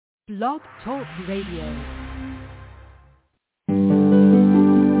Blog Talk Radio.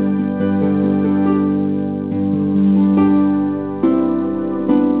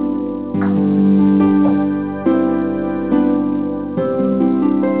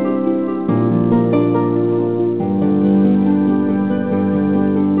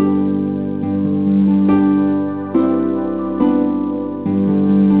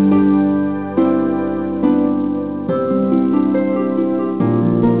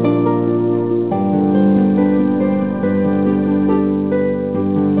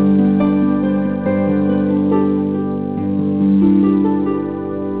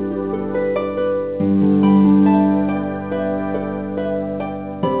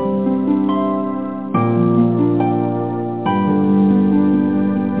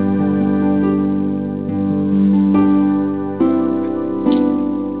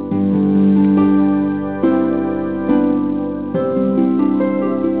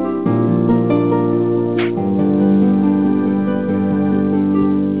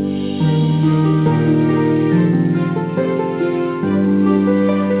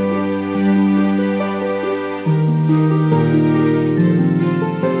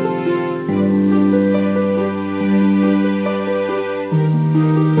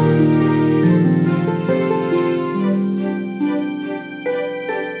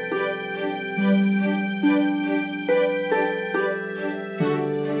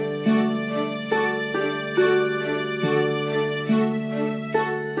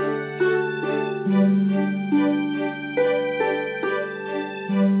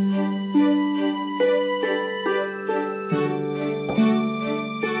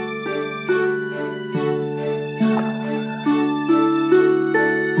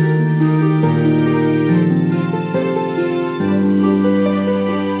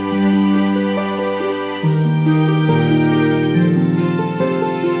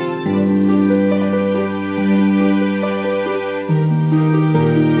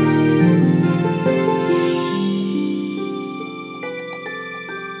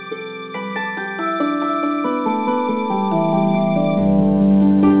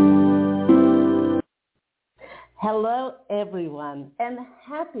 Hello, everyone, and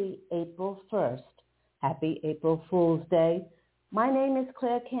happy April 1st. Happy April Fool's Day. My name is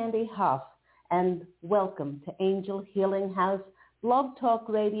Claire Candy Huff, and welcome to Angel Healing House Blog Talk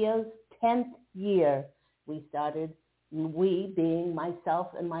Radio's 10th year. We being myself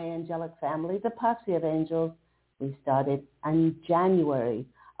and my angelic family, the Posse of Angels, we started in January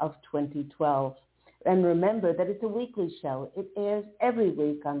of 2012. And remember that it's a weekly show. It airs every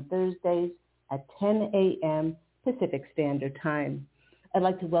week on Thursdays at 10 a.m. Pacific Standard Time. I'd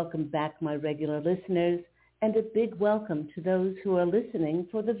like to welcome back my regular listeners and a big welcome to those who are listening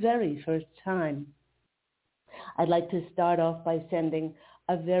for the very first time. I'd like to start off by sending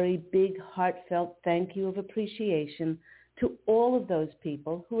a very big heartfelt thank you of appreciation to all of those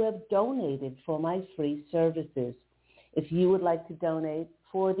people who have donated for my free services. If you would like to donate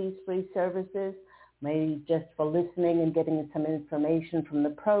for these free services, maybe just for listening and getting some information from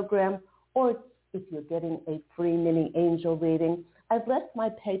the program, or if you're getting a free mini angel reading, I've left my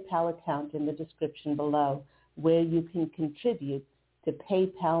PayPal account in the description below where you can contribute to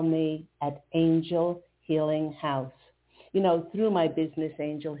PayPal me at Angel Healing House. You know, through my business,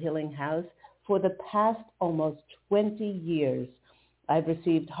 Angel Healing House, for the past almost 20 years, I've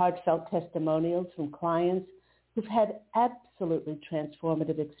received heartfelt testimonials from clients who've had absolutely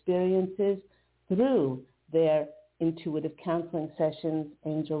transformative experiences through their intuitive counseling sessions,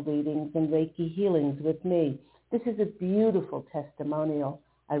 angel readings, and Reiki healings with me. This is a beautiful testimonial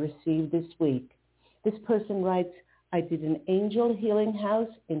I received this week. This person writes, I did an Angel Healing House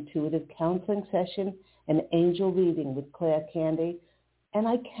intuitive counseling session and angel reading with Claire Candy, and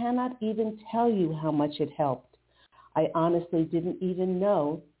I cannot even tell you how much it helped. I honestly didn't even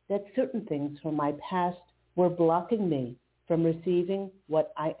know that certain things from my past were blocking me from receiving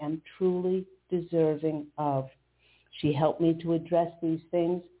what I am truly deserving of. She helped me to address these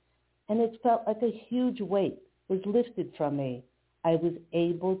things, and it felt like a huge weight was lifted from me. I was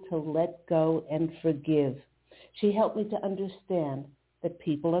able to let go and forgive. She helped me to understand that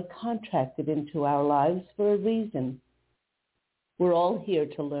people are contracted into our lives for a reason. We're all here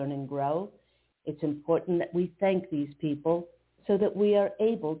to learn and grow. It's important that we thank these people so that we are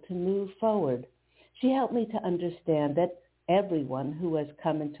able to move forward. She helped me to understand that everyone who has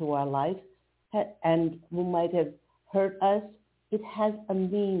come into our life and who might have hurt us, it has a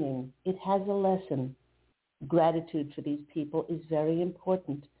meaning. It has a lesson. Gratitude for these people is very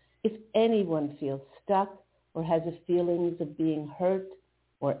important. If anyone feels stuck or has a feelings of being hurt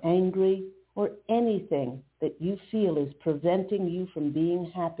or angry, or anything that you feel is preventing you from being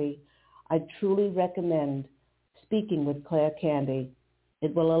happy, I truly recommend speaking with Claire Candy.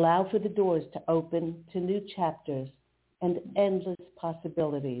 It will allow for the doors to open to new chapters and endless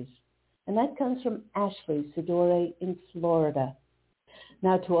possibilities. And that comes from Ashley Sidore in Florida.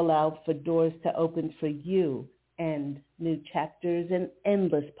 Now, to allow for doors to open for you and new chapters and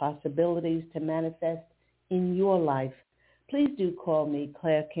endless possibilities to manifest in your life, please do call me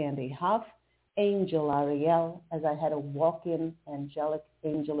Claire Candy Hoff, Angel Ariel, as I had a walk-in angelic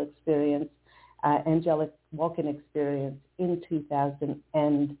walk-in experience in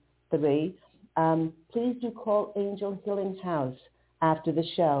 2003. Please do call Angel Healing House after the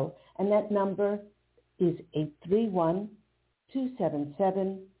show, and that number is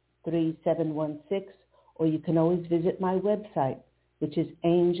 831-277-3716, or you can always visit my website, which is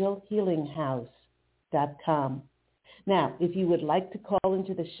angelhealinghouse.com. Now, if you would like to call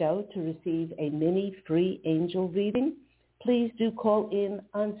into the show to receive a mini free angel reading, please do call in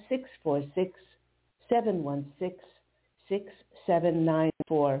on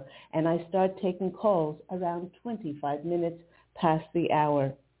 646-716-6794, and I start taking calls around 25 minutes past the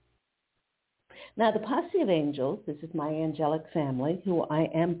hour. Now, the Posse of Angels, this is my angelic family, who I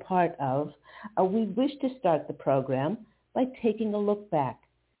am part of, we wish to start the program by taking a look back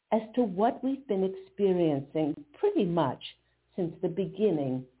as to what we've been experiencing pretty much since the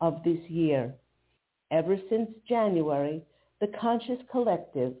beginning of this year. Ever since January, the conscious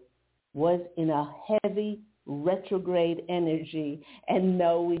collective was in a heavy retrograde energy. And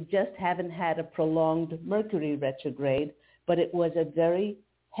no, we just haven't had a prolonged Mercury retrograde, but it was a very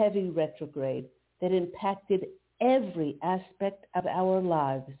heavy retrograde that impacted every aspect of our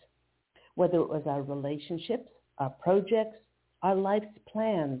lives, whether it was our relationships, our projects, our life's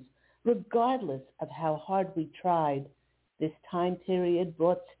plans. Regardless of how hard we tried, this time period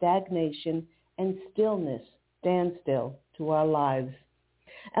brought stagnation and standstill to our lives.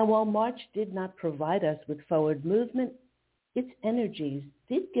 And while March did not provide us with forward movement, its energies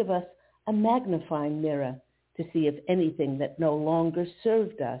did give us a magnifying mirror to see if anything that no longer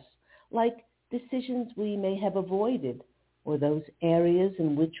served us, like decisions we may have avoided, or those areas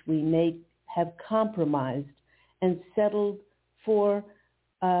in which we may have compromised and settled for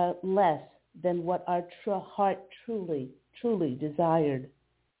less than what our heart truly desired.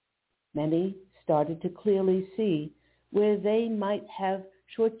 Many started to clearly see where they might have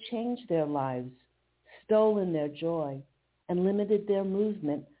shortchanged their lives, stolen their joy, and limited their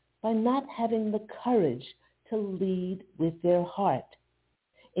movement by not having the courage to lead with their heart.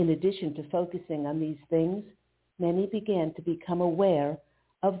 In addition to focusing on these things, many began to become aware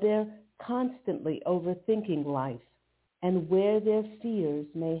of their constantly overthinking life and where their fears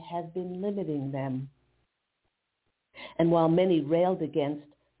may have been limiting them. And while many railed against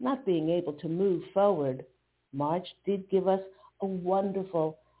not being able to move forward, March did give us a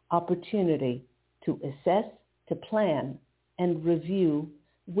wonderful opportunity to assess, to plan, and review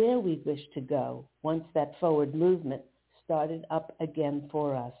where we wish to go once that forward movement started up again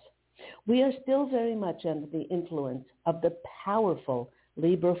for us. We are still very much under the influence of the powerful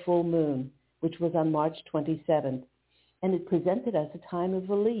Libra full moon, which was on March 27th, and it presented us a time of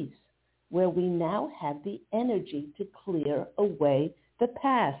release where we now have the energy to clear away the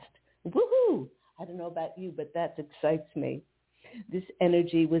past. Woohoo! I don't know about you, but that excites me. This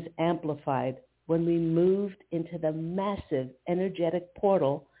energy was amplified when we moved into the massive energetic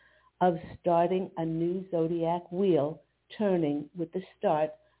portal of starting a new zodiac wheel turning with the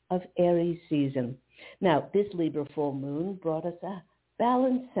start of Aries season. Now, this Libra full moon brought us a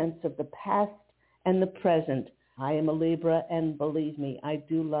balanced sense of the past and the present. I am a Libra, and believe me, I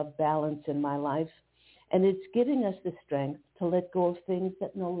do love balance in my life, and it's giving us the strength to let go of things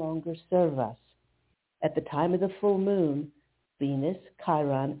that no longer serve us. At the time of the full moon, Venus,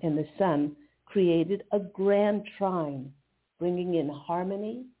 Chiron, and the Sun created a grand trine, bringing in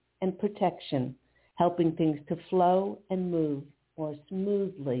harmony and protection, helping things to flow and move more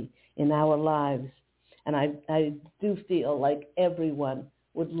smoothly in our lives. And I do feel like everyone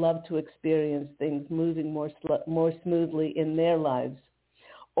would love to experience things moving more smoothly in their lives.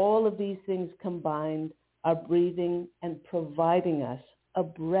 All of these things combined are breathing and providing us a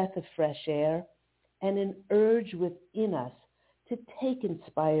breath of fresh air and an urge within us to take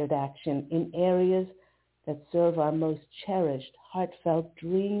inspired action in areas that serve our most cherished, heartfelt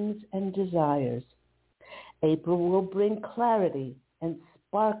dreams and desires. April will bring clarity and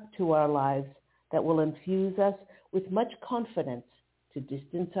spark to our lives that will infuse us with much confidence to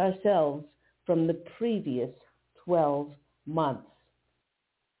distance ourselves from the previous 12 months.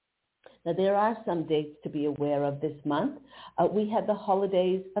 Now, there are some dates to be aware of this month. We have the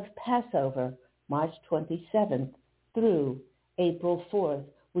holidays of Passover, March 27th through April 4th,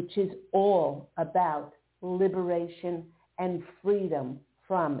 which is all about liberation and freedom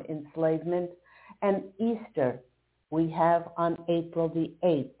from enslavement. And Easter, we have on April the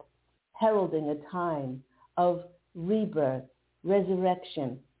 8th, heralding a time of rebirth,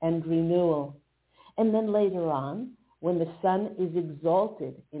 resurrection, and renewal. And then later on, when the sun is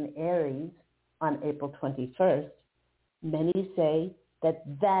exalted in Aries on April 21st, many say that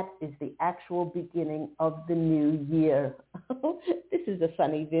that is the actual beginning of the new year. This is a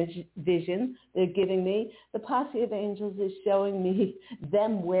funny vision they're giving me. The posse of angels is showing me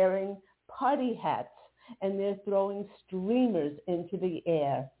them wearing party hats, and they're throwing streamers into the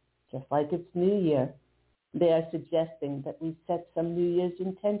air, just like it's New Year. They are suggesting that we set some New Year's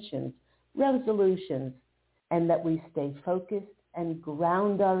intentions, resolutions, and that we stay focused and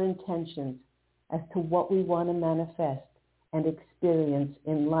ground our intentions as to what we want to manifest and experience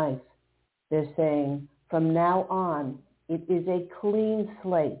in life. They're saying, from now on, it is a clean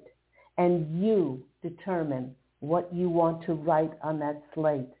slate, and you determine what you want to write on that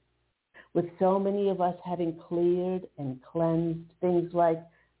slate. With so many of us having cleared and cleansed things like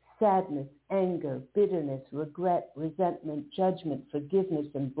sadness, anger, bitterness, regret, resentment, judgment, forgiveness,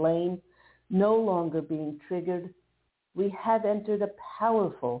 and blame, no longer being triggered, we have entered a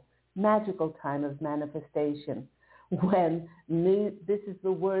powerful, magical time of manifestation when this is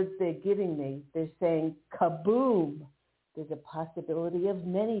the words they're giving me. They're saying, kaboom! There's a possibility of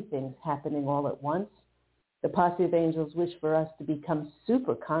many things happening all at once. The posse of angels wish for us to become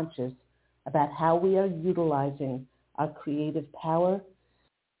super conscious about how we are utilizing our creative power,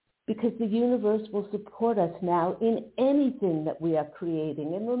 because the universe will support us now in anything that we are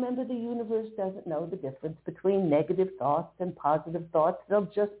creating. And remember, the universe doesn't know the difference between negative thoughts and positive thoughts. They'll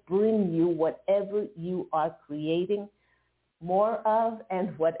just bring you whatever you are creating more of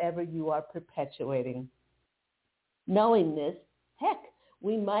and whatever you are perpetuating. Knowing this, heck,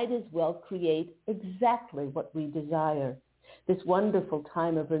 we might as well create exactly what we desire. This wonderful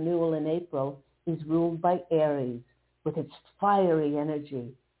time of renewal in April is ruled by Aries with its fiery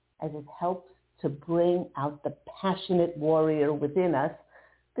energy, as it helps to bring out the passionate warrior within us.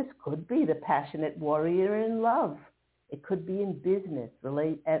 This could be the passionate warrior in love. It could be in business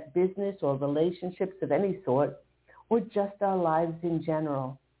or relationships of any sort, or just our lives in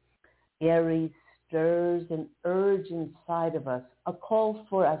general. Aries stirs an urge inside of us, a call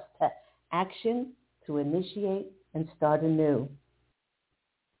for us to action, to initiate, and start anew.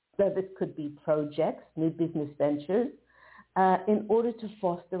 So this could be projects, new business ventures, in order to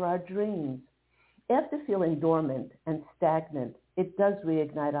foster our dreams. After feeling dormant and stagnant, it does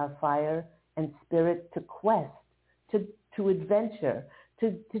reignite our fire and spirit to quest, to adventure,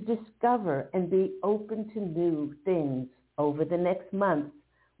 to discover and be open to new things. Over the next month,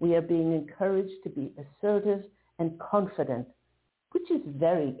 we are being encouraged to be assertive and confident, which is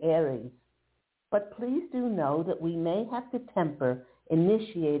very Aries. But please do know that we may have to temper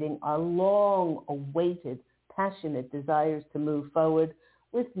initiating our long-awaited passionate desires to move forward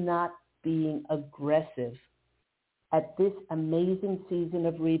with not being aggressive. At this amazing season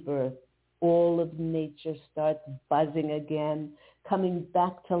of rebirth, all of nature starts buzzing again, coming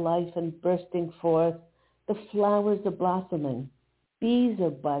back to life and bursting forth. The flowers are blossoming, bees are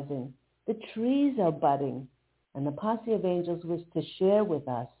buzzing, the trees are budding, and the posse of angels wish to share with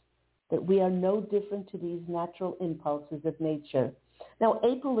us that we are no different to these natural impulses of nature. Now,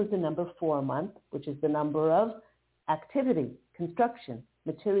 April is the number 4 month, which is the number of activity, construction,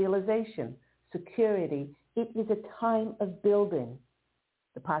 materialization, security. It is a time of building.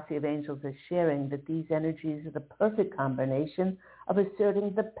 The posse of angels is sharing that these energies are the perfect combination of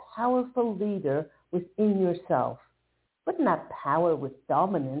asserting the powerful leader within yourself, but not power with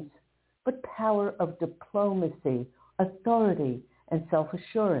dominance, but power of diplomacy, authority, and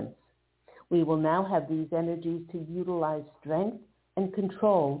self-assurance. We will now have these energies to utilize strength and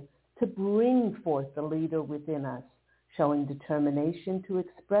control to bring forth the leader within us, showing determination to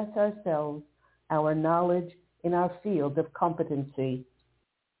express ourselves, our knowledge in our field of competency.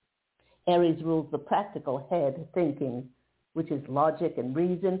 Aries rules the practical head thinking, which is logic and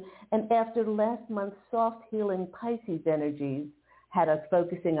reason, and after last month's soft healing Pisces energies had us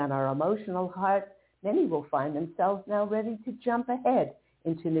focusing on our emotional heart, many will find themselves now ready to jump ahead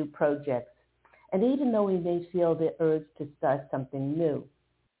into new projects. And even though we may feel the urge to start something new,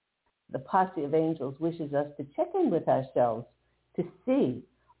 the posse of angels wishes us to check in with ourselves to see,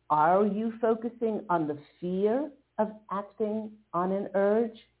 are you focusing on the fear of acting on an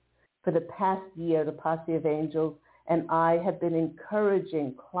urge? For the past year, the posse of angels and I have been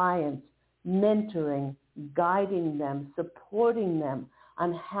encouraging clients mentoring, guiding them, supporting them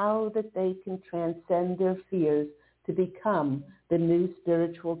on how that they can transcend their fears to become the new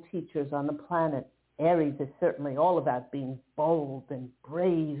spiritual teachers on the planet. Aries is certainly all about being bold and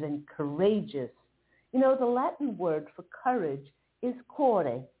brave and courageous. You know, the Latin word for courage is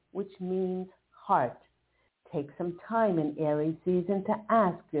core, which means heart. Take some time in Aries season to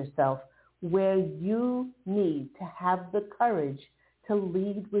ask yourself where you need to have the courage to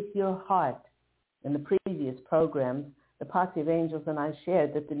lead with your heart. In the previous programs, the Posse of Angels and I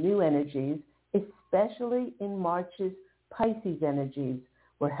shared that the new energies, especially in March's Pisces energies,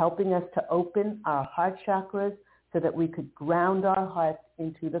 were helping us to open our heart chakras so that we could ground our hearts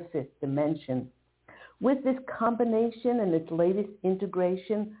into the fifth dimension. With this combination and its latest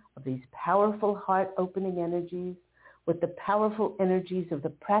integration of these powerful heart-opening energies with the powerful energies of the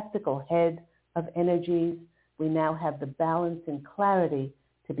practical head of energies, we now have the balance and clarity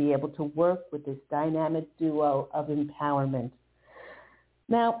to be able to work with this dynamic duo of empowerment.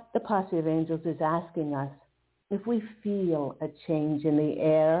 Now, the Posse of Angels is asking us if we feel a change in the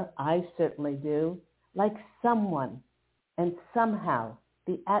air. I certainly do, like someone and somehow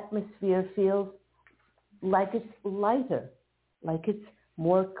the atmosphere feels like it's lighter, like it's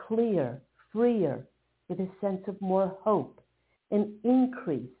more clear, freer, with a sense of more hope, an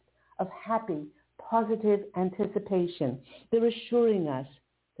increase of happy, positive anticipation. They're assuring us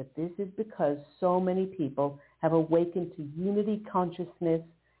that this is because so many people have awakened to unity consciousness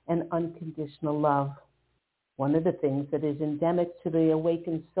and unconditional love. One of the things that is endemic to the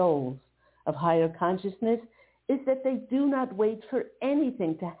awakened souls of higher consciousness is that they do not wait for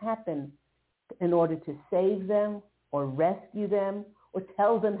anything to happen in order to save them or rescue them or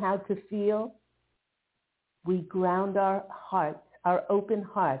tell them how to feel. We ground our hearts, our open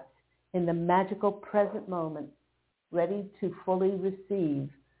hearts, in the magical present moment, ready to fully receive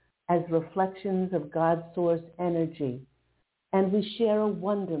as reflections of God's source energy. And we share a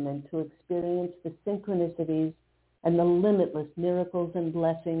wonderment to experience the synchronicities and the limitless miracles and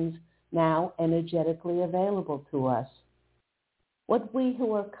blessings now energetically available to us. What we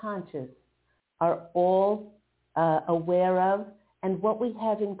who are conscious are all aware of, and what we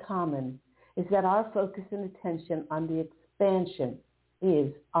have in common, is that our focus and attention on the expansion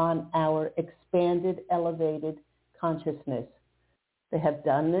is on our expanded, elevated consciousness. They have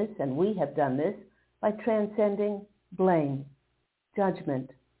done this, and we have done this, by transcending blame, judgment,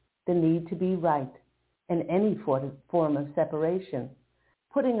 the need to be right, and any form of separation,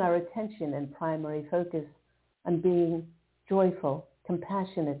 putting our attention and primary focus on being joyful,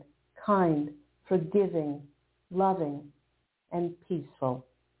 compassionate, kind, forgiving, loving, and peaceful.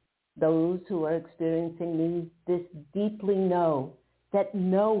 Those who are experiencing this deeply know that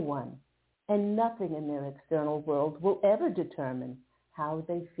no one and nothing in their external world will ever determine how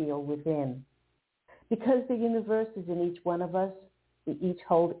they feel within. Because the universe is in each one of us, we each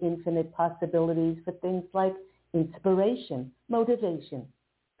hold infinite possibilities for things like inspiration, motivation,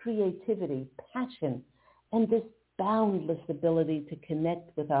 creativity, passion, and this boundless ability to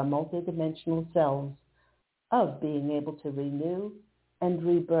connect with our multidimensional selves, of being able to renew and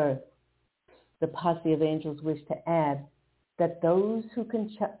rebirth. The Posse of Angels wish to add that those who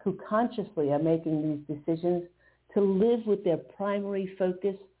consciously are making these decisions to live with their primary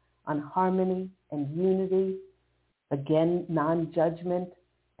focus on harmony and unity, again, non-judgment,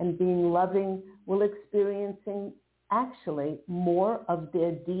 and being loving, will experiencing actually more of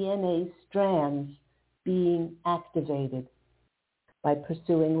their DNA strands being activated. By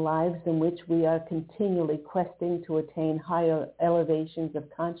pursuing lives in which we are continually questing to attain higher elevations of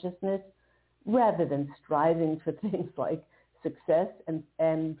consciousness, rather than striving for things like success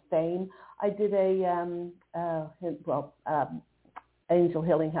and fame. I did Angel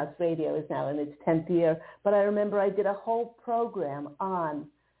Healing House Radio is now in its 10th year, but I remember I did a whole program on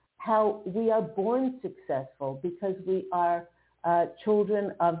how we are born successful because we are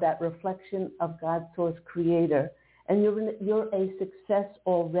children of that reflection of God's source creator. And you're a success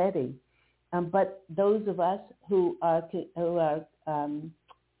already. But those of us who are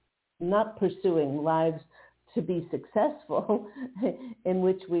not pursuing lives to be successful, in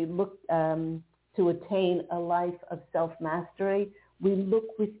which we look to attain a life of self-mastery, we look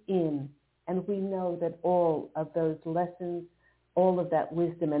within, and we know that all of those lessons, all of that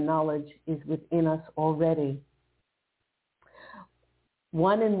wisdom and knowledge is within us already.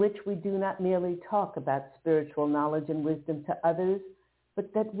 One in which we do not merely talk about spiritual knowledge and wisdom to others,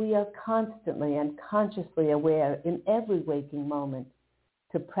 but that we are constantly and consciously aware in every waking moment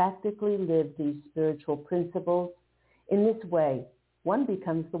to practically live these spiritual principles. In this way, one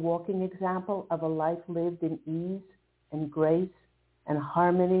becomes the walking example of a life lived in ease and grace and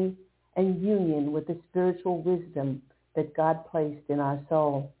harmony and union with the spiritual wisdom that God placed in our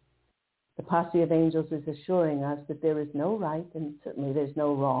soul. The posse of angels is assuring us that there is no right and certainly there's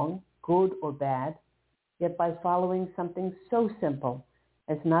no wrong, good or bad, yet by following something so simple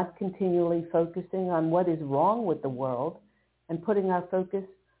as not continually focusing on what is wrong with the world and putting our focus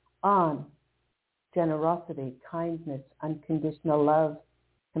on generosity, kindness, unconditional love,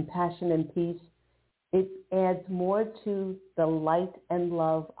 compassion, and peace, it adds more to the light and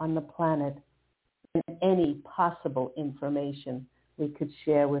love on the planet than any possible information we could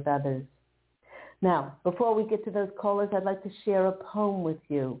share with others. Now, before we get to those callers, I'd like to share a poem with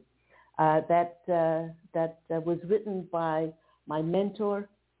you that was written by my mentor,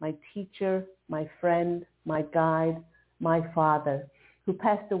 my teacher, my friend, my guide, my father, who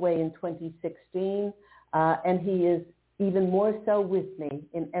passed away in 2016, and he is even more so with me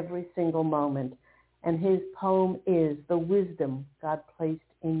in every single moment. And his poem is The Wisdom God Placed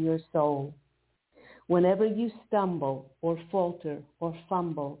in Your Soul. Whenever you stumble or falter or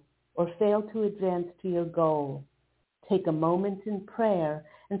fumble or fail to advance to your goal, take a moment in prayer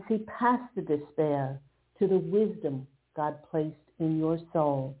and see past the despair to the wisdom God placed in your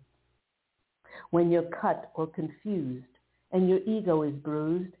soul. When you're cut or confused and your ego is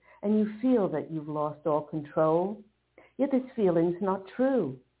bruised and you feel that you've lost all control, yet this feeling's not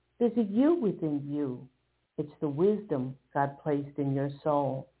true. There's a you within you. It's the wisdom God placed in your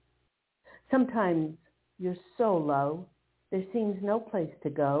soul. Sometimes you're so low, there seems no place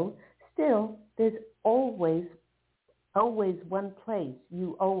to go. Still, there's always one place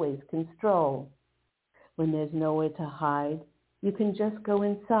you always can stroll. When there's nowhere to hide, you can just go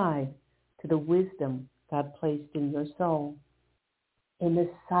inside to the wisdom God placed in your soul. In the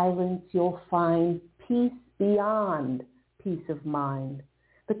silence, you'll find peace beyond peace of mind,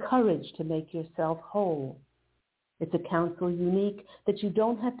 the courage to make yourself whole. It's a counsel unique that you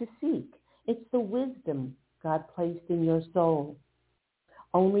don't have to seek. It's the wisdom God placed in your soul.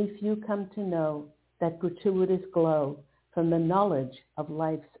 Only few come to know that gratuitous glow from the knowledge of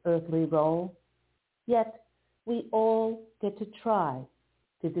life's earthly role. Yet we all get to try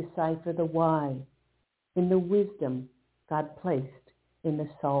to decipher the why in the wisdom God placed in the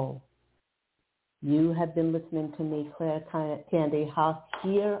soul. You have been listening to me, Claire Candy Hoff,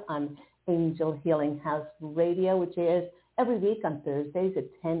 here on Angel Healing House Radio, which airs every week on Thursdays at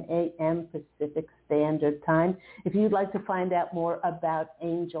 10 a.m. Pacific Standard Time. If you'd like to find out more about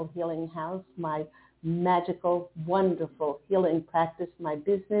Angel Healing House, my magical, wonderful healing practice, my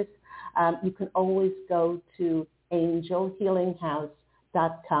business, you can always go to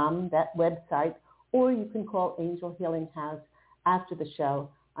angelhealinghouse.com, that website, or you can call Angel Healing House after the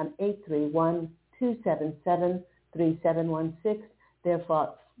show on 831-277-3716.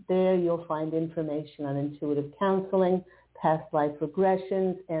 There you'll find information on intuitive counseling, past life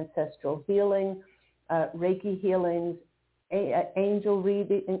regressions, ancestral healing, Reiki healings, angel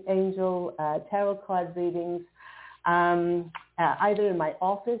tarot card readings, either in my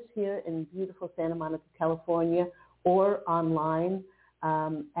office here in beautiful Santa Monica, California, or online,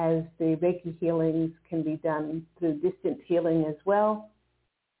 as the Reiki healings can be done through distant healing as well.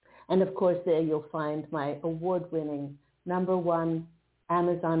 And of course, there you'll find my award-winning #1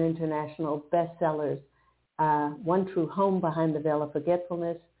 Amazon International bestsellers, One True Home Behind the Veil of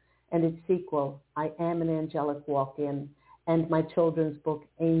Forgetfulness, and its sequel, I Am an Angelic Walk-In, and my children's book,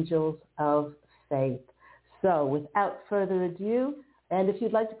 Angels of Faith. So without further ado, and if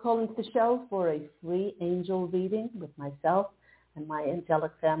you'd like to call into the show for a free angel reading with myself and my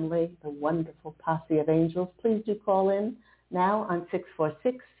angelic family, the wonderful posse of angels, please do call in now on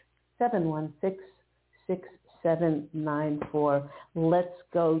 646-716-6794. Let's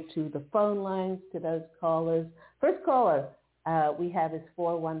go to the phone lines to those callers. First caller we have is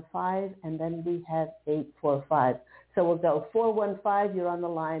 415, and then we have 845. So we'll go 415. You're on the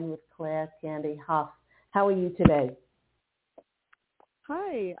line with Claire Candy Hoff. How are you today?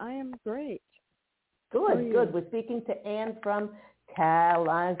 Hi, I am great. Good, good. We're speaking to Anne from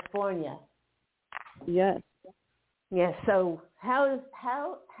California. Yes. Yes. So how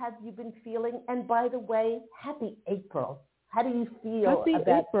have you been feeling? And by the way, happy April. How do you feel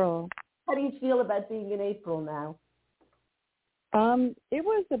April. How do you feel about being in April now? It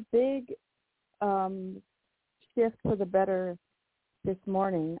was a big shift for the better this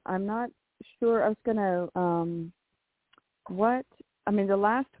morning. I'm not sure I was going to, the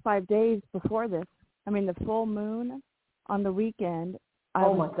last 5 days before this, the full moon on the weekend, I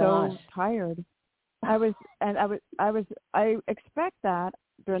was so tired. I expect that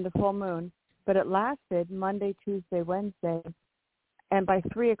during the full moon, but it lasted Monday, Tuesday, Wednesday, and by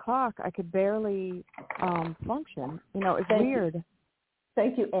 3 o'clock I could barely function. It's weird.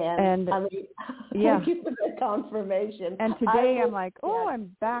 Thank you, Anne. And thank you for the confirmation. And today I'm like,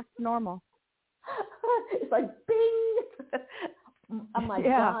 I'm back to normal. It's like bing. Oh my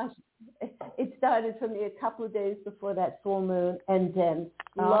gosh. It started for me a couple of days before that full moon, and then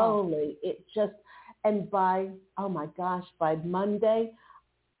slowly it just, and by Monday,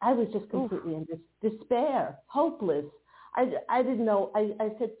 I was just completely in despair, hopeless. I didn't know.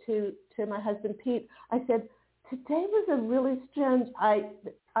 I said to my husband, Pete, I said, today was a really strange,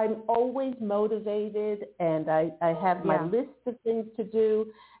 I'm always motivated, and I have my list of things to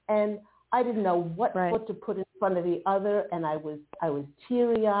do, and I didn't know what foot to put in front of the other, and I was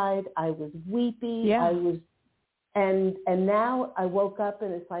teary-eyed, I was weepy, and now I woke up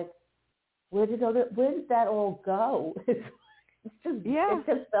and it's like, where did that all go? It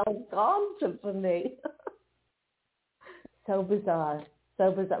just felt gone for me. So bizarre.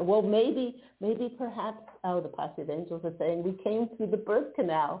 Well, maybe perhaps, the Posse of Angels are saying we came through the birth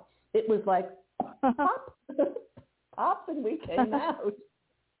canal. It was like, pop, pop, and we came out.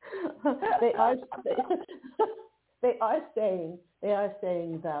 They are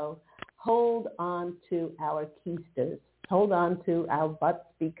saying though, hold on to our keisters, hold on to our butts,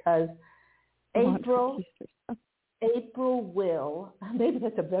 because April will, maybe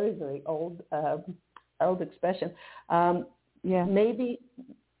that's a very, very old expression. Maybe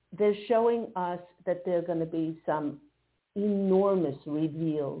they're showing us that there are going to be some enormous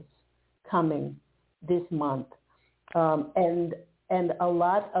reveals coming this month. And a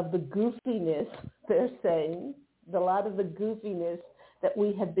lot of the goofiness, they're saying, a lot of the goofiness that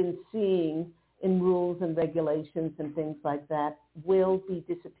we have been seeing in rules and regulations and things like that will be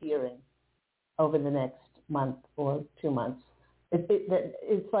disappearing over the next month or 2 months.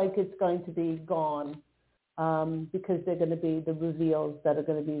 It's like it's going to be gone because they're going to be the reveals that are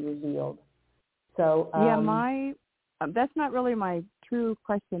going to be revealed. So that's not really my true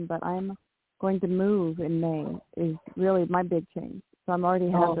question, but I'm going to move in May is really my big change. So I'm already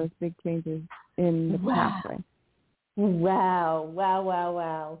have those big changes in the pathway. Wow.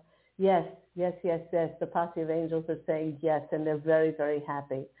 Yes. The Posse of Angels are saying yes, and they're very, very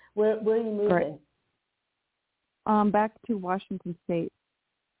happy. Where are you moving? Right. Back to Washington State.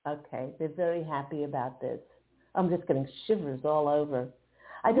 Okay, they're very happy about this. I'm just getting shivers all over.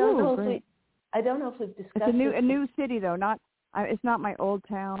 I don't know if we've discussed. It's a new city though, it's not my old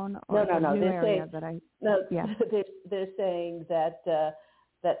town or no. new area that I. No, they're saying that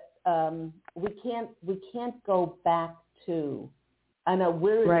we can't go back to. I know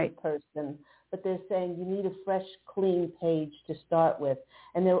we're a new person, but they're saying you need a fresh, clean page to start with,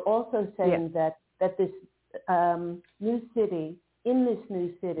 and they're also saying that this new city,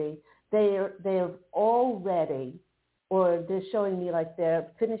 they're already, or they're showing me like they're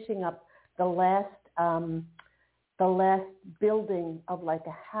finishing up the last building of like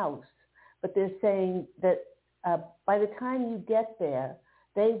a house, but they're saying that by the time you get there,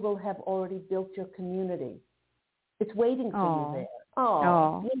 they will have already built your community. It's waiting for you there.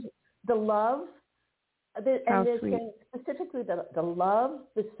 The love, and they're saying specifically the love,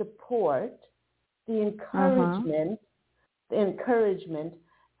 the support, the encouragement,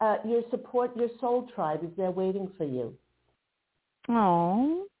 your support, your soul tribe is there waiting for you.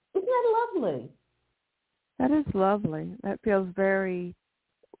 Oh, isn't that lovely? That is lovely. That feels very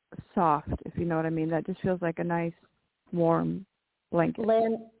soft, if you know what I mean. That just feels like a nice, warm blanket. Like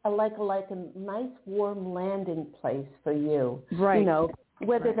a nice, warm landing place for you. Right. You know,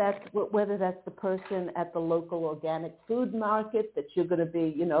 whether that's the person at the local organic food market that you're going to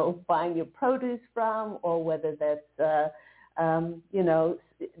be, buying your produce from, or whether that's,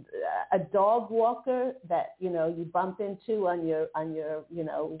 a dog walker that, you bump into on your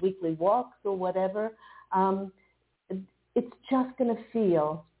weekly walks or whatever. It's just going to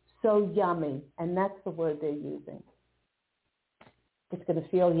feel so yummy, and that's the word they're using. It's going to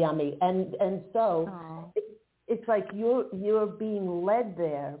feel yummy, and so it's like you're being led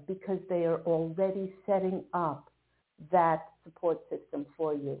there because they are already setting up that support system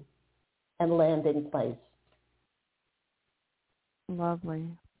for you and landing place. Lovely.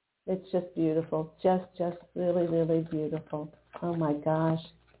 It's just beautiful, just really, really beautiful. Oh my gosh.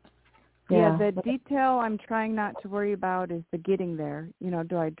 Yeah, the detail I'm trying not to worry about is the getting there.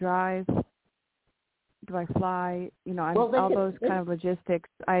 Do I drive? Do I fly? All those kind of logistics.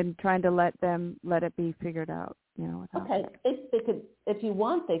 I'm trying to let it be figured out. Okay, if you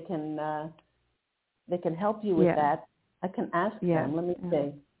want, they can help you with that. I can ask them. Let me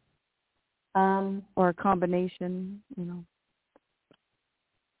see. Or a combination.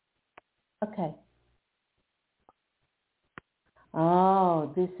 Okay.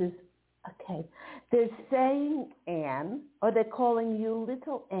 Oh, this is okay. They're saying Anne, or they're calling you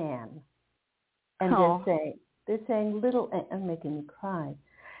Little Anne. And they're saying Little Anne, I'm making me cry.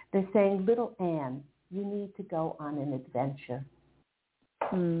 They're saying, Little Anne, you need to go on an adventure.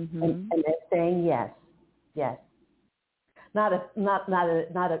 Mm-hmm. And they're saying yes. Not a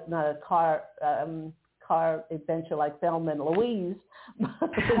car adventure like Thelma and Louise.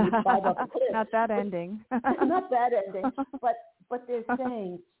 Not that ending. Not that ending. But they're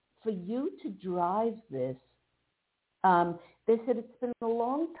saying for you to drive this, they said it's been a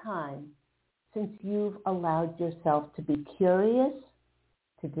long time since you've allowed yourself to be curious,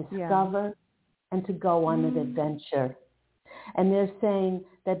 to discover, and to go on an adventure. And they're saying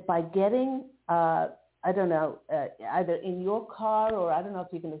that by getting, I don't know, either in your car or I don't know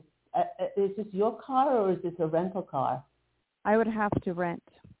if you're going to, is this your car or is this a rental car? I would have to rent.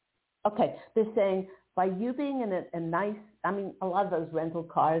 Okay. They're saying by you being in a nice, I mean, a lot of those rental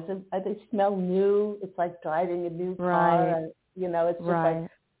cars, they smell new. It's like driving a new car. You know, it's just like,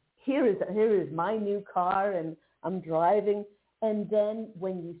 here is my new car and I'm driving. And then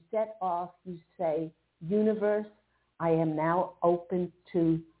when you set off, you say, universe, I am now open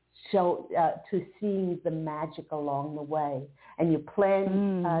to seeing the magic along the way. And you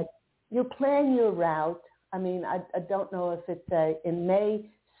plan your route. I mean, I don't know if it's in May,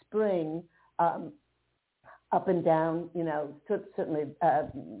 spring, up and down, you know, certainly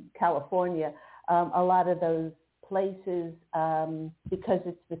California, a lot of those places, because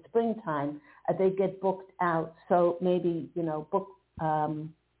it's the springtime, they get booked out. So maybe, you know, book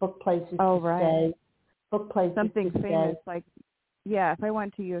places to stay. Book places something to famous, stay. like, yeah, if I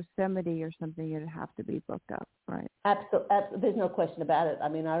went to Yosemite or something, it'd have to be booked up, right? Absolutely. There's no question about it. I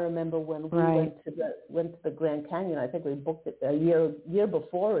mean, I remember when we went to the Grand Canyon. I think we booked it a year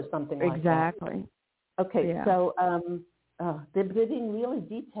before or something like that. Exactly. Okay, so they're being really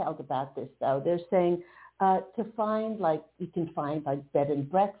detailed about this, though. They're saying to find, like, you can find, like, bed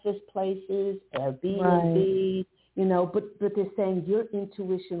and breakfast places, Airbnb, you know, but they're saying your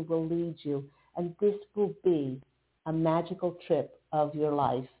intuition will lead you, and this will be a magical trip of your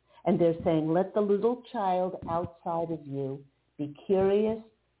life. And they're saying, let the little child outside of you be curious,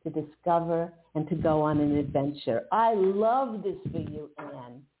 to discover, and to go on an adventure. I love this for you,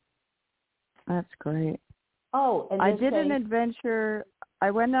 Anne. That's great. Oh, and I did an adventure. I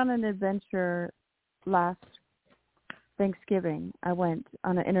went on an adventure last Thanksgiving. I went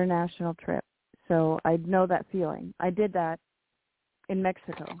on an international trip, so I know that feeling. I did that in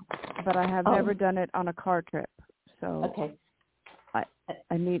Mexico, but I have never done it on a car trip. So I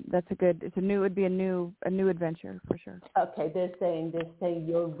need. That's a good. It's a new. It'd be a new adventure for sure. Okay, they're saying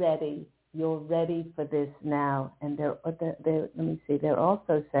you're ready. You're ready for this now, and they're let me see. They're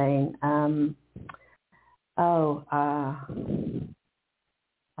also saying, I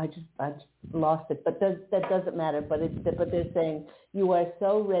just lost it, but that doesn't matter. But they're saying you are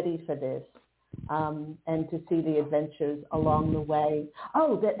so ready for this, and to see the adventures along the way.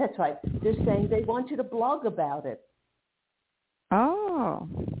 Oh, that's right. They're saying they want you to blog about it. Oh.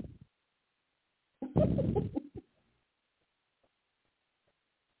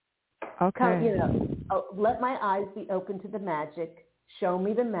 Okay. Let my eyes be open to the magic. Show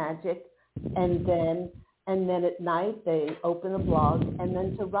me the magic, and then at night they open a blog, and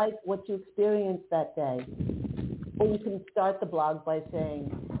then to write what you experienced that day. Or you can start the blog by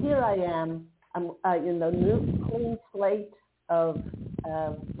saying, "Here I am. I'm new clean slate of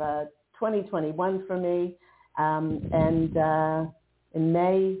 2021 for me, and in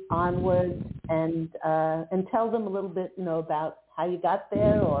May onwards, and tell them a little bit, about how you got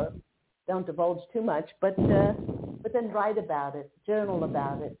there, or don't divulge too much, but then write about it, journal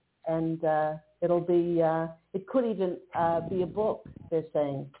about it, and it'll be. It could even be a book. They're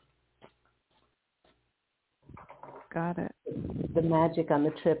saying. Got it. The magic on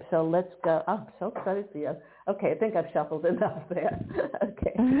the trip. So let's go. Oh, I'm so excited for you. Okay, I think I've shuffled enough there.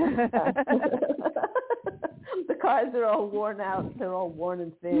 Okay. The cards are all worn out. They're all worn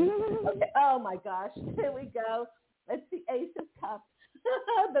and thin. Okay. Oh my gosh. Here we go. It's the Ace of Cups.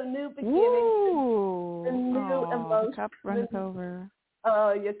 The new beginning. Ooh. The new emotion. Cup runs over.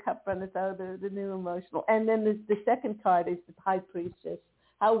 Oh, your cup runs over. The new emotional. And then the second card is the High Priestess.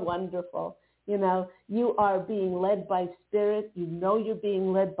 How wonderful. You are being led by spirit. You're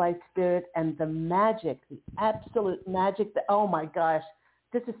being led by spirit, and the magic, the absolute magic. Oh my gosh.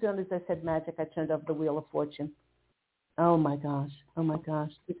 Just as soon as I said magic, I turned over the Wheel of Fortune. Oh my gosh.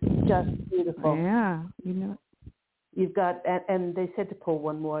 This is just beautiful. Yeah. You've got, and they said to pull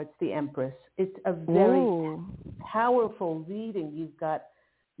one more. It's the Empress. It's a very powerful reading. You've got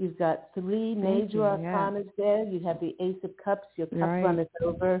three major arcanas there. You have the Ace of Cups. Your cup runneth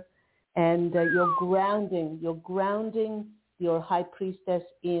over. And you're grounding your high priestess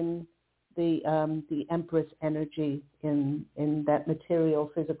in the Empress energy in that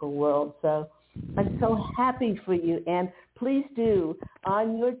material physical world. So I'm so happy for you, and please do,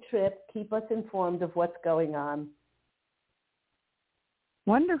 on your trip, keep us informed of what's going on.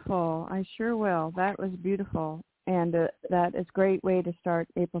 Wonderful. I sure will. That was beautiful, and that is a great way to start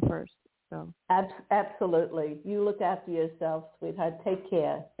April 1st. So absolutely. You look after yourself, sweetheart. Take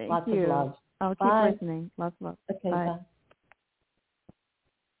care. Lots of love. I'll Bye. keep listening. Lots of love. Okay, bye. Bye.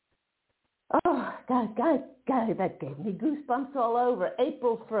 Oh, God, that gave me goosebumps all over.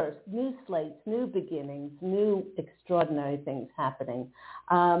 April 1st, new slates, new beginnings, new extraordinary things happening.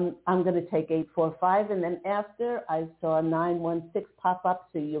 I'm going to take 845, and then after, I saw 916 pop up,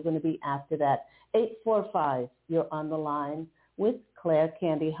 so you're going to be after that. 845, you're on the line with Claire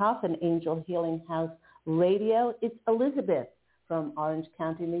Candy Hoff and Angel Healing House Radio. It's Elizabeth from Orange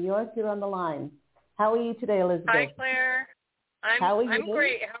County, New York. You're on the line. How are you today, Elizabeth? Hi, Claire. I'm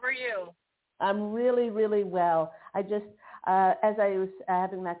great. How are you? I'm really, really well. I just, as I was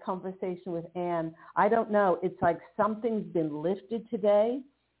having that conversation with Anne, I don't know. It's like something's been lifted today,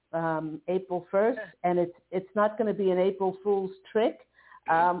 April 1st, and it's not going to be an April Fool's trick.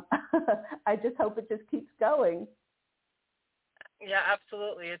 I just hope it just keeps going. Yeah,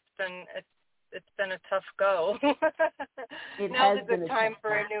 absolutely. It's been a tough go. Now's a good time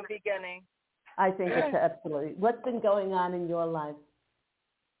for a new beginning. I think it's absolutely. What's been going on in your life?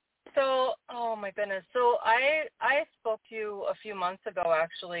 So, oh my goodness. So I spoke to you a few months ago,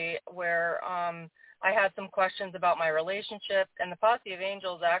 actually, where I had some questions about my relationship, and the Posse of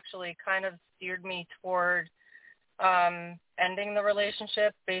Angels actually kind of steered me toward ending the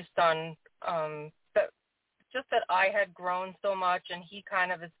relationship based on just that I had grown so much and he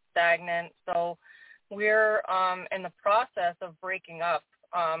kind of is stagnant. So we're in the process of breaking up.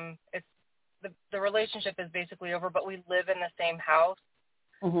 It's the relationship is basically over, but we live in the same house.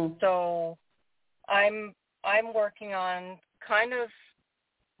 Mm-hmm. So I'm working on kind of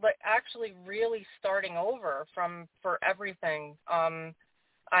like actually really starting over for everything. I'm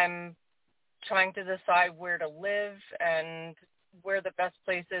trying to decide where to live and where the best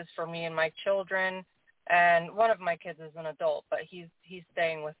place is for me and my children. And one of my kids is an adult, but he's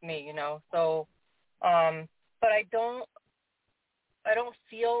staying with me, you know. So, but I don't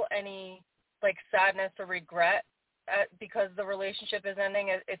feel any like sadness or regret because the relationship is ending.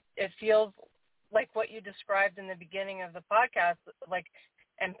 It feels like what you described in the beginning of the podcast, like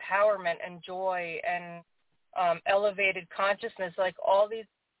empowerment and joy and elevated consciousness, like all these.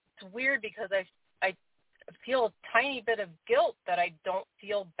 It's weird because I feel a tiny bit of guilt that I don't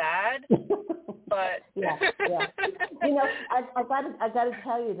feel bad, but yeah. You know, I got to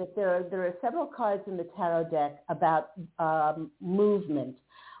tell you that there are several cards in the tarot deck about movement.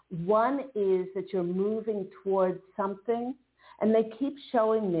 One is that you're moving towards something, and they keep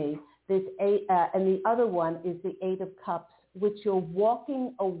showing me this eight, and the other one is the Eight of Cups, which you're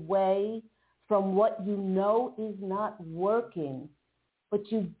walking away from what you know is not working, but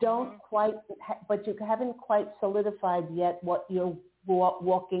you don't quite, but you haven't quite solidified yet what you're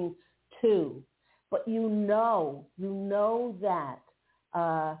walking to. But you know that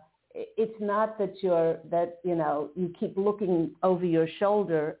it's not that you keep looking over your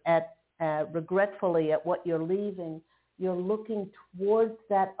shoulder at regretfully at what you're leaving. You're looking towards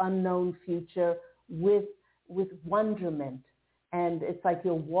that unknown future with wonderment, and it's like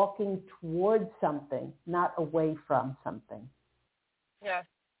you're walking towards something, not away from something. Yeah.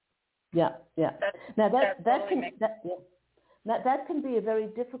 Yeah. Now that totally that can be a very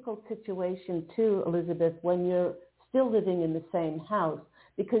difficult situation too, Elizabeth, when you're still living in the same house,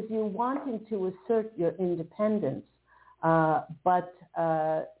 because you're wanting to assert your independence, but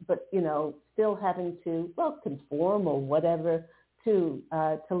still having to conform or whatever to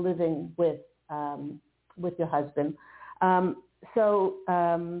living with your husband.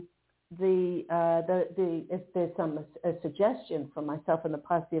 If there's a suggestion from myself and the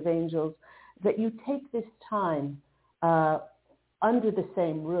Posse of Angels that you take this time under the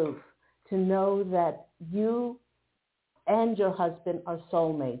same roof to know that you and your husband are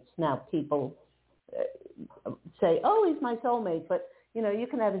soulmates. Now, people say, oh, he's my soulmate, but you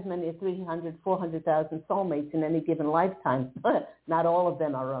can have as many as 300, 400,000 soulmates in any given lifetime. Not all of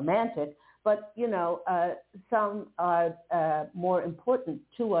them are romantic, but, some are more important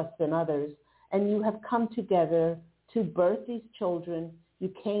to us than others. And you have come together to birth these children. You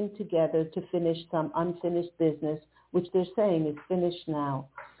came together to finish some unfinished business, which they're saying is finished now.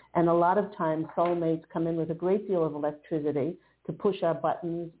 And a lot of times soulmates come in with a great deal of electricity to push our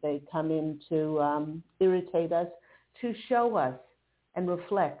buttons. They come in to irritate us, to show us and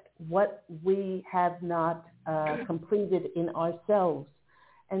reflect what we have not completed in ourselves.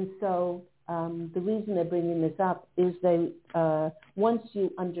 And so the reason they're bringing this up is they once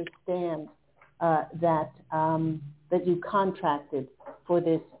you understand that you contracted for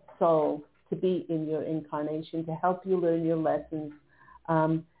this soul to be in your incarnation to help you learn your lessons,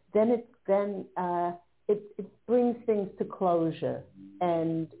 then it brings things to closure,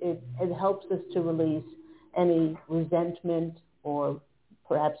 and it helps us to release any resentment or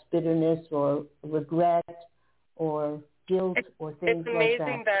perhaps bitterness or regret or guilt or things like that. It's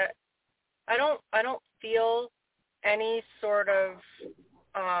amazing that I don't feel any sort of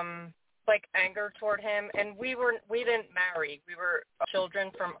like anger toward him, and we didn't marry. We were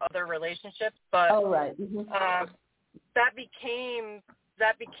children from other relationships, but right. Mm-hmm. that became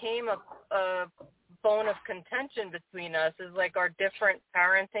a bone of contention between us, is like our different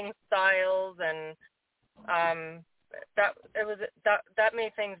parenting styles, and that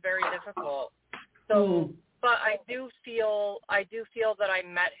made things very difficult. So, but I do feel that I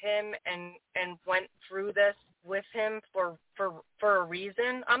met him and went through this with him for a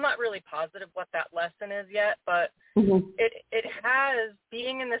reason. I'm not really positive what that lesson is yet, but it has,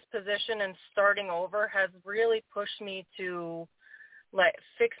 being in this position and starting over has really pushed me to like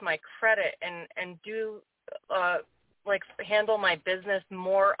fix my credit and do like handle my business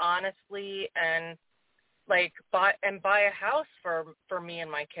more honestly, and like buy a house for me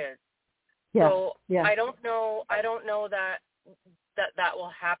and my kids. Yeah. So yeah. I don't know that will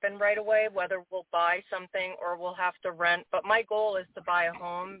happen right away, whether we'll buy something or we'll have to rent. But my goal is to buy a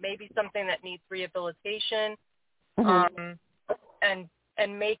home, maybe something that needs rehabilitation, and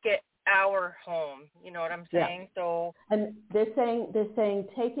make it our home. You know what I'm saying? Yeah. So, and they're saying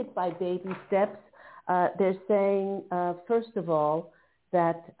take it by baby steps. They're saying first of all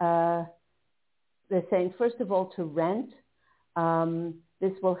to rent.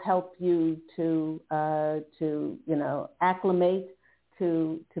 This will help you to acclimate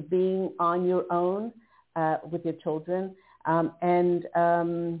to being on your own with your children, and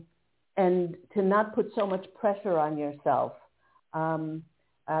to not put so much pressure on yourself. They're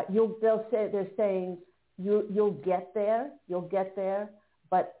saying you'll get there,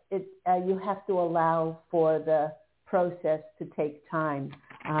 but you have to allow for the process to take time.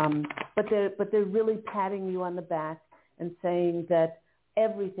 But they're really patting you on the back and saying that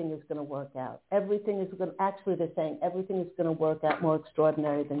everything is going to work out. They're saying everything is going to work out more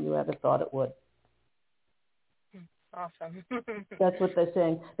extraordinary than you ever thought it would. Awesome. That's what they're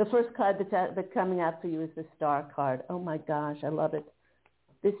saying. The first card that's coming out for you is the Star card. Oh my gosh, I love it.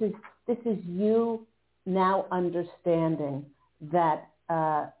 This is you now understanding that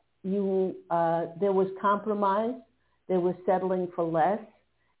there was compromise, there was settling for less,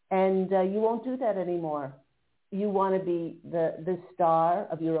 and you won't do that anymore. You want to be the star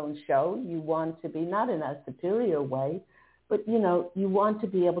of your own show. You want to be, not in a superior way, but, you want to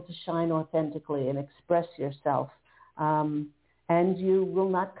be able to shine authentically and express yourself. And you will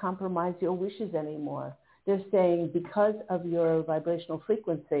not compromise your wishes anymore. They're saying because of your vibrational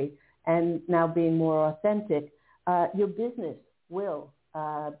frequency and now being more authentic, your business will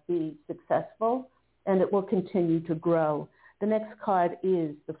be successful and it will continue to grow. The next card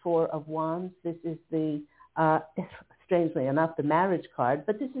is the Four of Wands. This is strangely enough, the marriage card,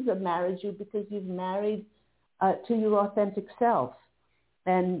 but this is a marriage because you've married to your authentic self.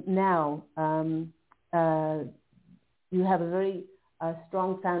 And now you have a very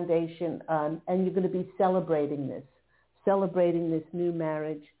strong foundation, and you're going to be celebrating this new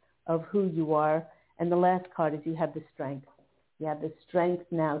marriage of who you are. And the last card is you have the strength. You have the strength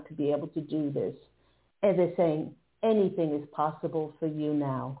now to be able to do this. As they're saying, anything is possible for you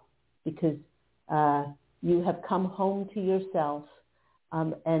now because you have come home to yourself.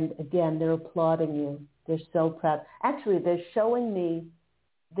 And again, they're applauding you. They're so proud. Actually, they're showing me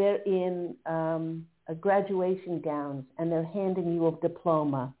they're in graduation gowns and they're handing you a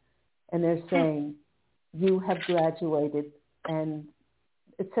diploma. And they're saying, you have graduated. And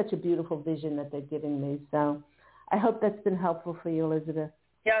it's such a beautiful vision that they're giving me. So I hope that's been helpful for you, Elizabeth.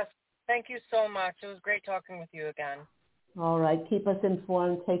 Yes. Thank you so much. It was great talking with you again. All right. Keep us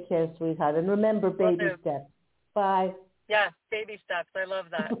informed. Take care, sweetheart. And remember, baby steps. Bye. Yes, baby steps. I love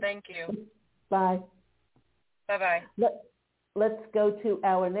that. Thank you. Bye. Bye-bye. Let's go to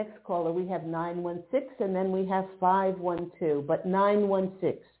our next caller. We have 916, and then we have 512. But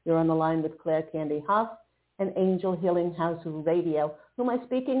 916, you're on the line with Claire Candy Hough and Angel Healing House Radio. Who am I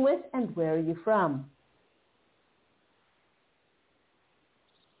speaking with, and where are you from?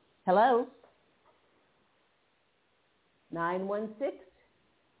 Hello? 916?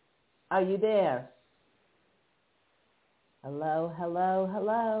 Are you there? Hello, hello,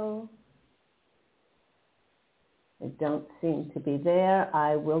 hello. They don't seem to be there.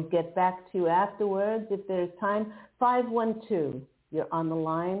 I will get back to you afterwards if there's time. 512, you're on the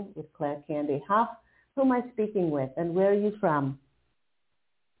line with Claire Candy Huff. Who am I speaking with, and where are you from?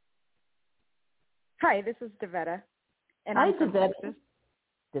 Hi, this is Devetta, and Hi, I'm from Devetta. Texas.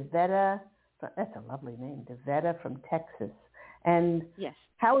 Devetta, that's a lovely name, Devetta from Texas. And yes,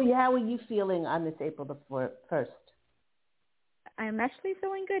 how are you feeling on this April the 1st? I'm actually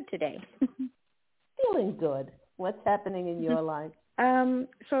feeling good today. Feeling good. What's happening in your life?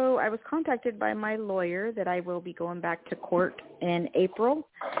 So I was contacted by my lawyer that I will be going back to court in April,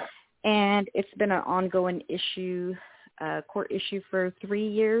 and it's been an ongoing issue, court issue for 3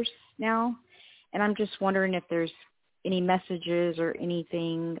 years now, and I'm just wondering if there's any messages or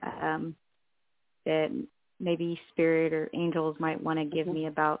anything that maybe spirit or angels might want to give me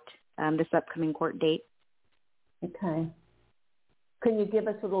about this upcoming court date. Okay. Can you give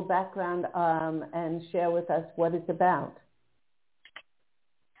us a little background and share with us what it's about?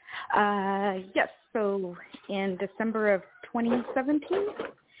 Yes. So in December of 2017,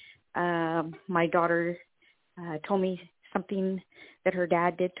 my daughter told me something that her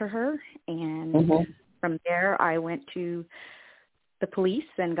dad did to her, and from there I went to the police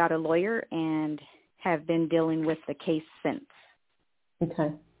and got a lawyer and have been dealing with the case since.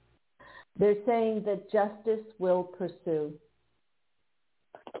 Okay. They're saying that justice will pursue.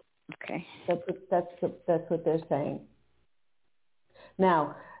 Okay. That's what they're saying.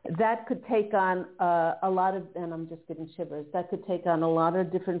 Now, that could take on a lot of, and I'm just getting shivers, that could take on a lot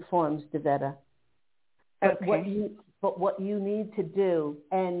of different forms, Devetta. Okay. But what you need to do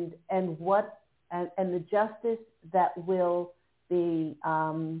and the justice that will be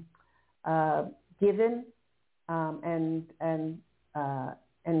given and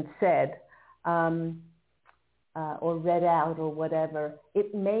said or read out or whatever,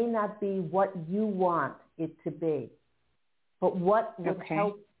 it may not be what you want it to be, but what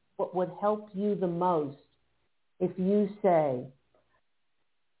would help you the most if you say,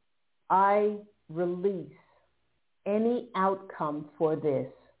 I release any outcome for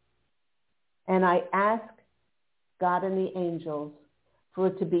this, and I ask God and the angels for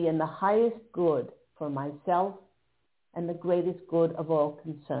it to be in the highest good for myself and the greatest good of all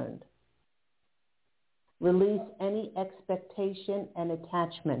concerned. Release any expectation and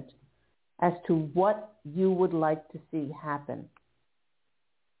attachment as to what you would like to see happen.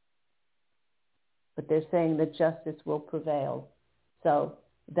 But they're saying that justice will prevail. So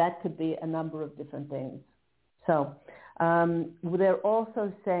that could be a number of different things. So they're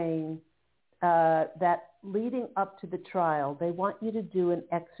also saying that leading up to the trial, they want you to do an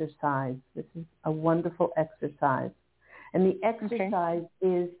exercise. This is a wonderful exercise. And the exercise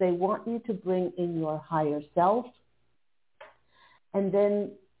is they want you to bring in your higher self. And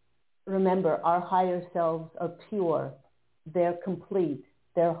then remember, our higher selves are pure. They're complete.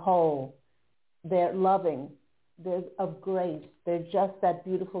 They're whole. They're loving. They're of grace. They're just that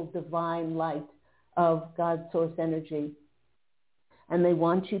beautiful divine light of God's source energy. And they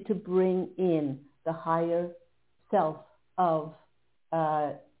want you to bring in the higher self of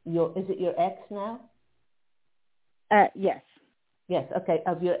is it your ex now? Yes. Yes, okay,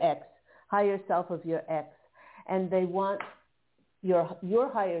 of your ex, higher self of your ex. And they want your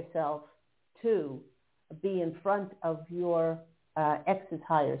higher self to be in front of your ex's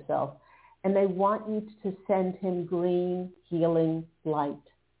higher self. And they want you to send him green healing light,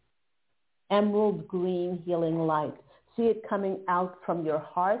 emerald green healing light. See it coming out from your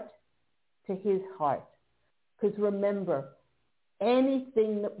heart to his heart. Because remember,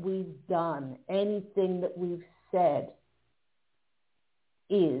 anything that we've done, anything that we've said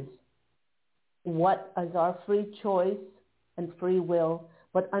is what is our free choice and free will,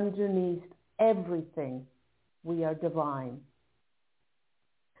 but underneath everything, we are divine.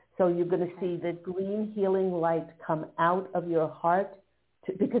 So you're going to see the green healing light come out of your heart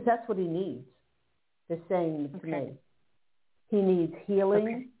because that's what he needs. They're saying to me. He needs healing.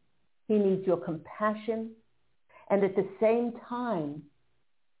 Okay. He needs your compassion. And at the same time,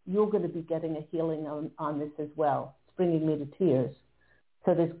 you're going to be getting a healing on this as well. It's bringing me to tears.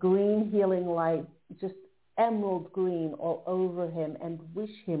 So this green healing light, just emerald green all over him, and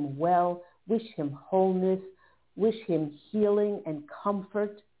wish him well, wish him wholeness, wish him healing and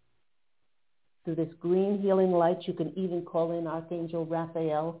comfort. Through this green healing light, you can even call in Archangel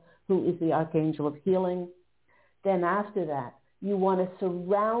Raphael, who is the Archangel of Healing. Then after that, you want to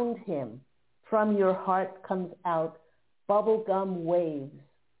surround him. From your heart comes out bubblegum waves,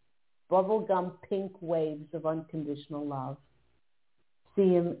 bubblegum pink waves of unconditional love.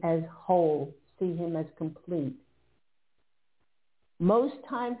 See him as whole. See him as complete. Most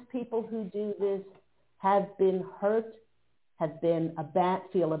times people who do this have been hurt, have been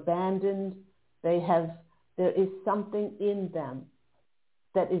feel abandoned. There is something in them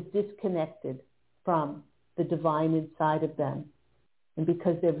that is disconnected from the divine inside of them. And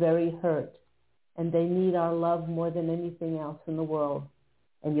because they're very hurt and they need our love more than anything else in the world.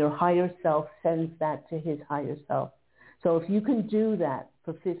 And your higher self sends that to his higher self. So if you can do that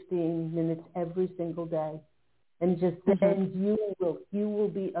for 15 minutes every single day, and just then you will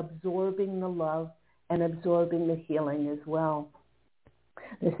be absorbing the love and absorbing the healing as well.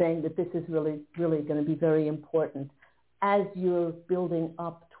 They're saying that this is really, really going to be very important as you're building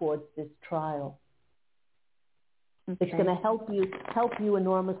up towards this trial. Okay. It's going to help you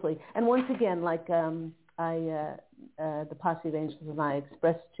enormously. And once again, like the Posse of Angels and I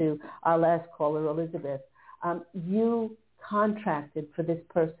expressed to our last caller, Elizabeth, you contracted for this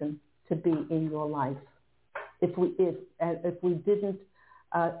person to be in your life. If we didn't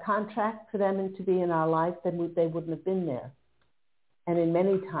contract for them to be in our life, then they wouldn't have been there. And in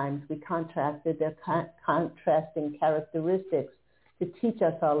many times we contracted their contrasting characteristics to teach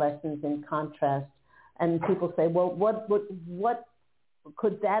us our lessons in contrast. And people say, well, what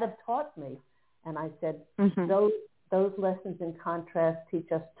could that have taught me? And I said, those lessons in contrast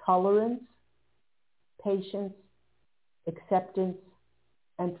teach us tolerance, patience, acceptance,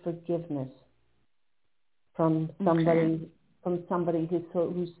 and forgiveness from somebody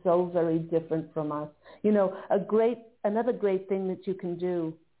who's so very different from us. You know, another great thing that you can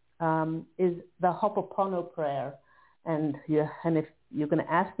do is the Ho'oponopono prayer. And if you're going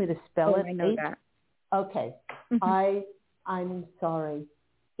to ask me to spell it, I know that. Okay, I'm sorry.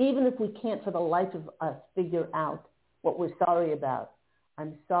 Even if we can't for the life of us figure out what we're sorry about,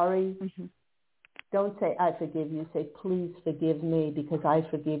 I'm sorry. Don't say I forgive you. Say please forgive me because I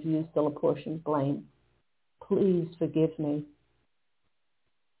forgive you. Still apportions blame. Please forgive me.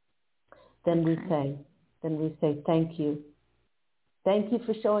 Then we say thank you. Thank you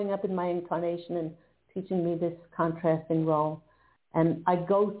for showing up in my incarnation and teaching me this contrasting role. And I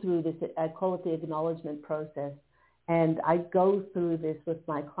go through this, I call it the acknowledgement process. And I go through this with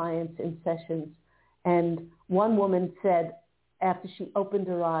my clients in sessions. And one woman said, after she opened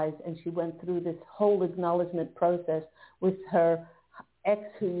her eyes and she went through this whole acknowledgement process with her ex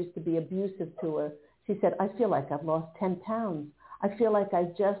who used to be abusive to her, she said, I feel like I've lost 10 pounds. I feel like I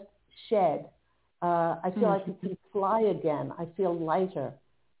just shed. I feel like I can fly again. I feel lighter.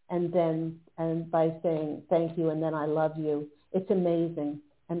 And by saying thank you and then I love you, it's amazing.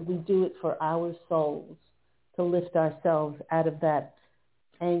 And we do it for our souls to lift ourselves out of that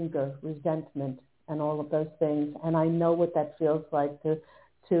anger, resentment, and all of those things. And I know what that feels like to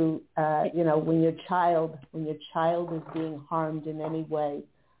when your child is being harmed in any way,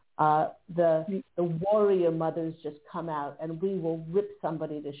 the warrior mothers just come out and we will rip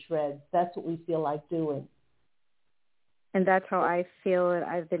somebody to shreds. That's what we feel like doing. And that's how I feel it.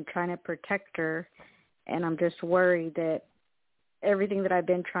 I've been trying to protect her, and I'm just worried that everything that I've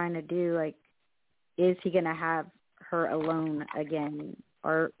been trying to do, like, is he going to have her alone again?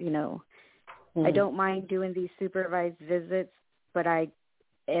 Or, I don't mind doing these supervised visits, but I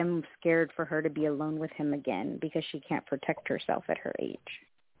am scared for her to be alone with him again because she can't protect herself at her age.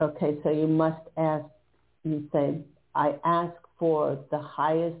 Okay, so you must ask, you say, I ask for the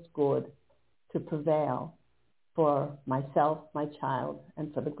highest good to prevail for myself, my child,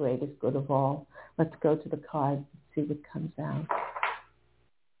 and for the greatest good of all. Let's go to the cards and see what comes out.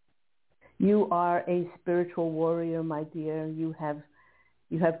 You are a spiritual warrior, my dear. You have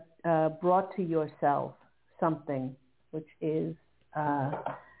brought to yourself something which is,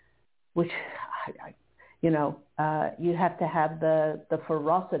 you have to have the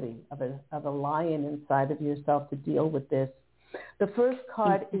ferocity of a lion inside of yourself to deal with this. The first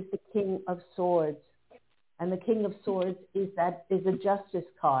card is the King of Swords. And the King of Swords is a justice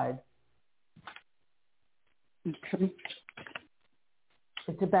card. Okay.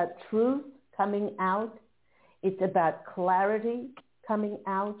 It's about truth coming out. It's about clarity coming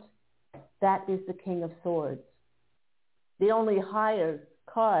out. That is the King of Swords. The only higher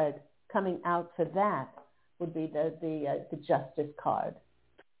card coming out for that would be the Justice card.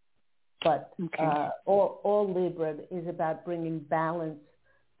 But all Libra is about bringing balance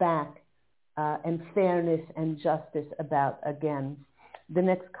back and fairness and justice about again. The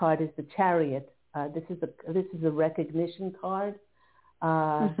next card is the Chariot. This is a recognition card,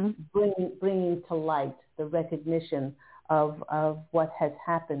 bringing to light the recognition of what has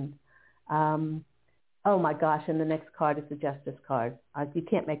happened. Oh my gosh! And the next card is the Justice card. You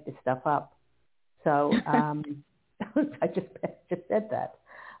can't make this stuff up. So I just said that.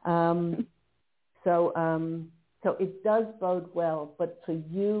 So it does bode well, but for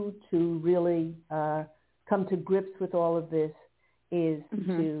you to really come to grips with all of this is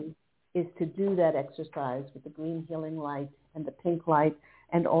to do that exercise with the green healing light and the pink light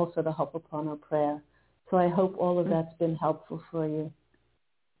and also the Ho'oponopono prayer. So I hope all of that's been helpful for you.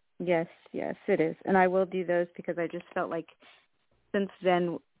 Yes, it is. And I will do those because I just felt like since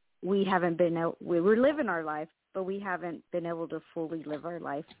then we haven't been out, we were living our life, but we haven't been able to fully live our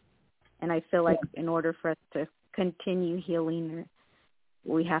life. And I feel like in order for us to continue healing,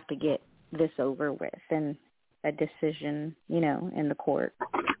 we have to get this over with and a decision, in the court.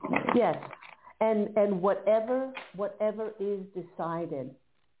 Yes. And whatever is decided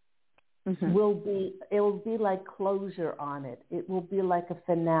will be like closure on it. It will be like a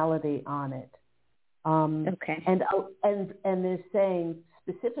finality on it. Okay. And they're saying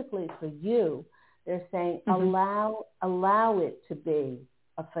specifically for you, they're saying allow it to be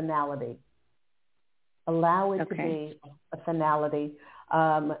a finality. Allow it to be a finality.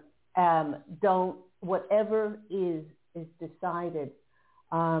 Don't, whatever is decided,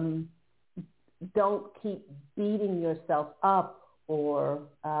 don't keep beating yourself up or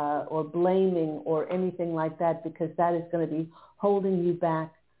blaming or anything like that, because that is going to be holding you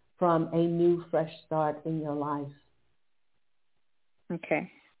back from a new, fresh start in your life. Okay.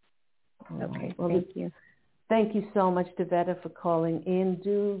 Okay. Well, thank you. Thank you so much, Devetta, for calling in.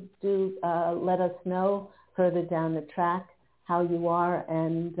 Do let us know further down the track how you are,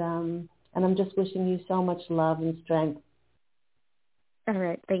 and I'm just wishing you so much love and strength. All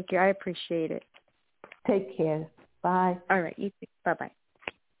right. Thank you. I appreciate it. Take care. Bye. All right. You too. Bye-bye.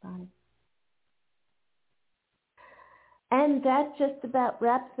 Bye. And that just about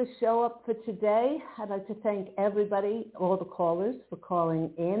wraps the show up for today. I'd like to thank everybody, all the callers, for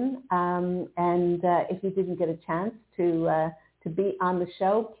calling in. And if you didn't get a chance to be on the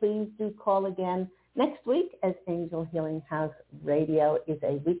show, please do call again next week, as Angel Healing House Radio is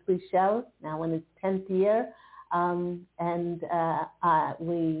a weekly show, now in its 10th year.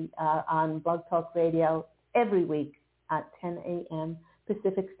 We are on Blog Talk Radio every week at 10 a.m.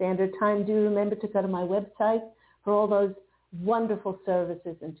 Pacific Standard Time. Do remember to go to my website for all those wonderful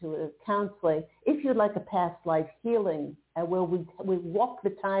services, intuitive counseling. If you'd like a past life healing, where we walk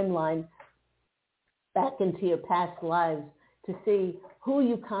the timeline back into your past lives to see who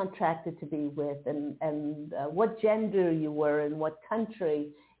you contracted to be with and what gender you were in what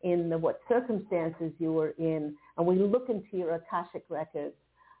country, in what circumstances you were in. And we look into your Akashic records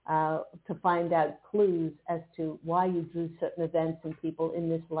to find out clues as to why you drew certain events and people in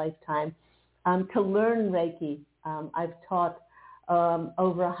this lifetime. To learn Reiki, I've taught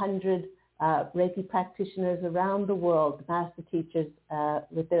over 100 Reiki practitioners around the world, master teachers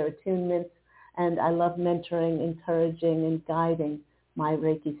with their attunements, and I love mentoring, encouraging, and guiding my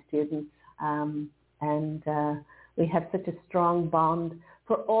Reiki students. We have such a strong bond.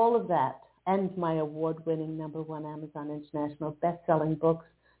 For all of that and my award-winning #1 Amazon International best-selling books,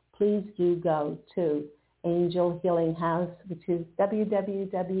 please do go to Angel Healing House, which is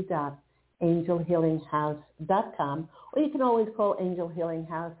www.angelhealinghouse.com, or you can always call Angel Healing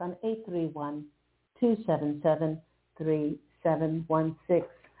House on 831-277-3716.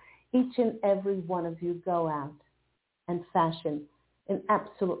 Each and every one of you go out and fashion an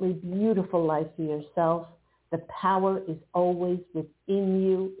absolutely beautiful life for yourself. The power is always within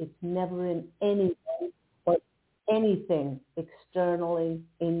you. It's never in anyone or anything externally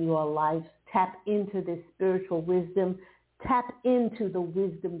in your life. Tap into this spiritual wisdom. Tap into the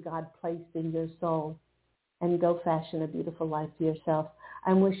wisdom God placed in your soul and go fashion a beautiful life for yourself.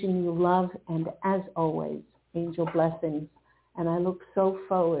 I'm wishing you love and, as always, angel blessings. And I look so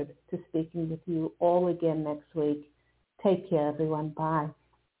forward to speaking with you all again next week. Take care, everyone. Bye.